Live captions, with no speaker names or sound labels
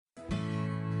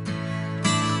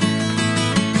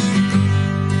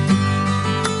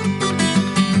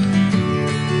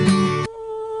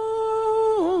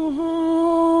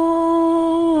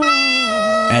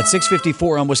At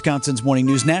 6:54 on Wisconsin's Morning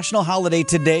News, national holiday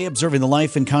today, observing the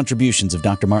life and contributions of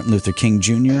Dr. Martin Luther King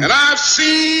Jr. And I've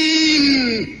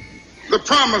seen the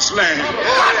promised land.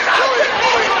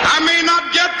 I may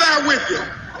not get there with you,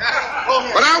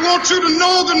 but I want you to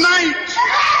know tonight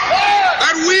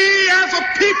that we as a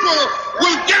people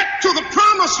will get to the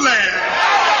promised land.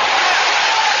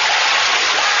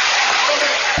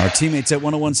 Our teammates at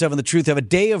 101.7 The Truth have a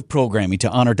day of programming to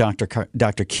honor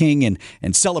Dr. King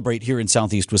and celebrate here in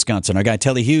southeast Wisconsin. Our guy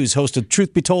Telly Hughes, host of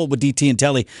Truth Be Told with DT and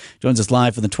Telly, joins us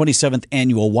live for the 27th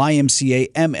annual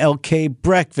YMCA MLK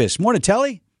Breakfast. Morning,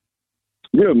 Telly.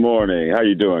 Good morning. How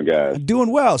you doing, guys?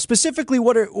 Doing well. Specifically,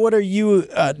 what are you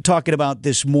talking about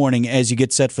this morning as you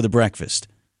get set for the breakfast?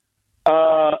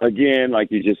 Again,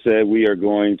 like you just said, we are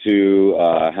going to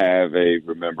have a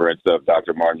remembrance of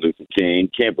Dr. Martin Luther King.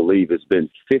 Can't believe it's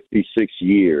been 56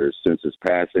 years since his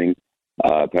passing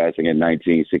in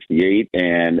 1968.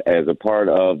 And as a part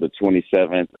of the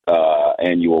 27th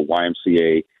annual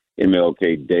YMCA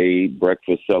MLK Day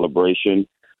breakfast celebration,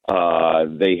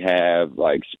 they have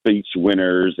like speech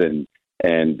winners and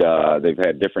they've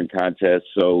had different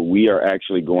contests. So we are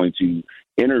actually going to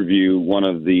interview one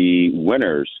of the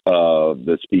winners of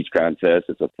the speech contest.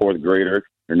 It's a fourth grader.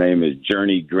 Her name is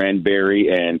Journey Granberry,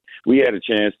 and we had a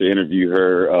chance to interview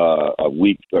her a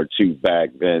week or two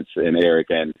back, Vince and Eric,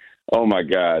 and oh my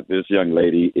God, this young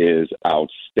lady is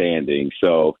outstanding.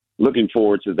 So looking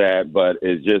forward to that, but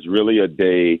it's just really a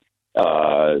day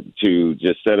to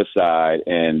just set aside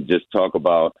and just talk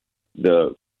about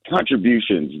the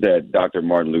contributions that Dr.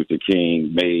 Martin Luther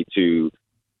King made to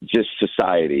just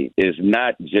society. Is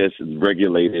not just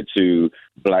regulated to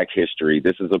Black history.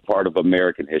 This is a part of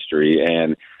American history,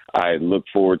 and I look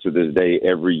forward to this day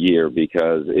every year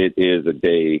because it is a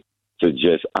day to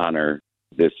just honor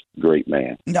this great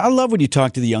man. I love when you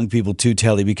talk to the young people too,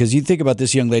 Telly, because you think about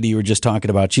this young lady you were just talking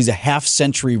about. She's a half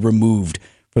century removed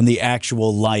from the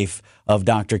actual life of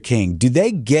Dr. King. Do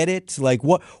they get it? Like,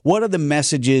 what are the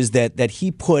messages that he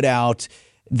put out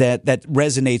that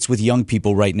resonates with young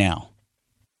people right now?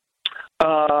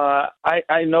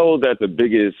 I know that the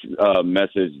biggest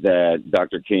message that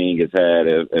Dr. King has had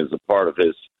as a part of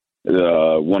his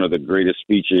one of the greatest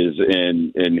speeches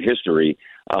in history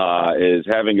is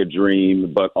having a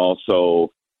dream, but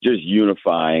also just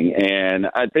unifying. And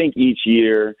I think each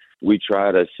year we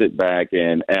try to sit back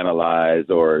and analyze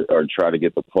or try to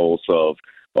get the pulse of,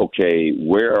 okay,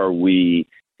 where are we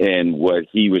in what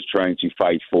he was trying to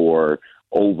fight for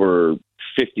over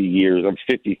 50 years or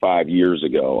 55 years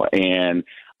ago. And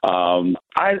I'm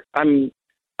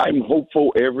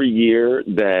hopeful every year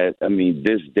that,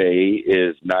 this day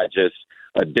is not just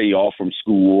a day off from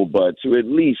school, but to at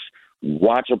least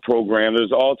watch a program.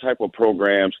 There's all type of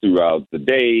programs throughout the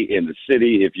day in the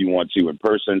city if you want to in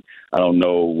person. I don't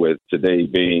know, with today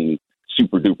being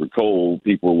super duper cold,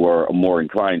 people were more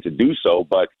inclined to do so,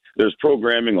 but there's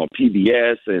programming on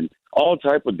PBS and all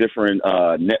type of different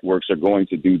networks are going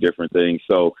to do different things.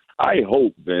 So I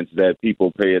hope, Vince, that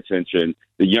people pay attention,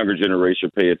 the younger generation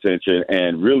pay attention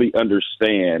and really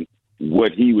understand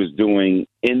what he was doing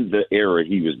in the era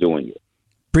he was doing it.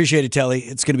 Appreciate it, Telly.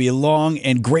 It's going to be a long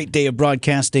and great day of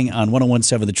broadcasting on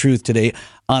 101.7 The Truth today,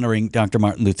 honoring Dr.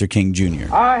 Martin Luther King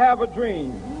Jr. I have a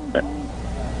dream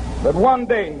that one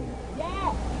day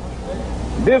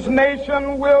this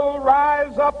nation will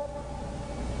rise up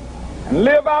and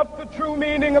live out the true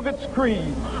meaning of its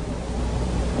creed.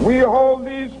 We hold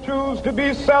these truths to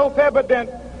be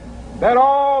self-evident, that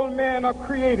all men are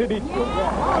created equal.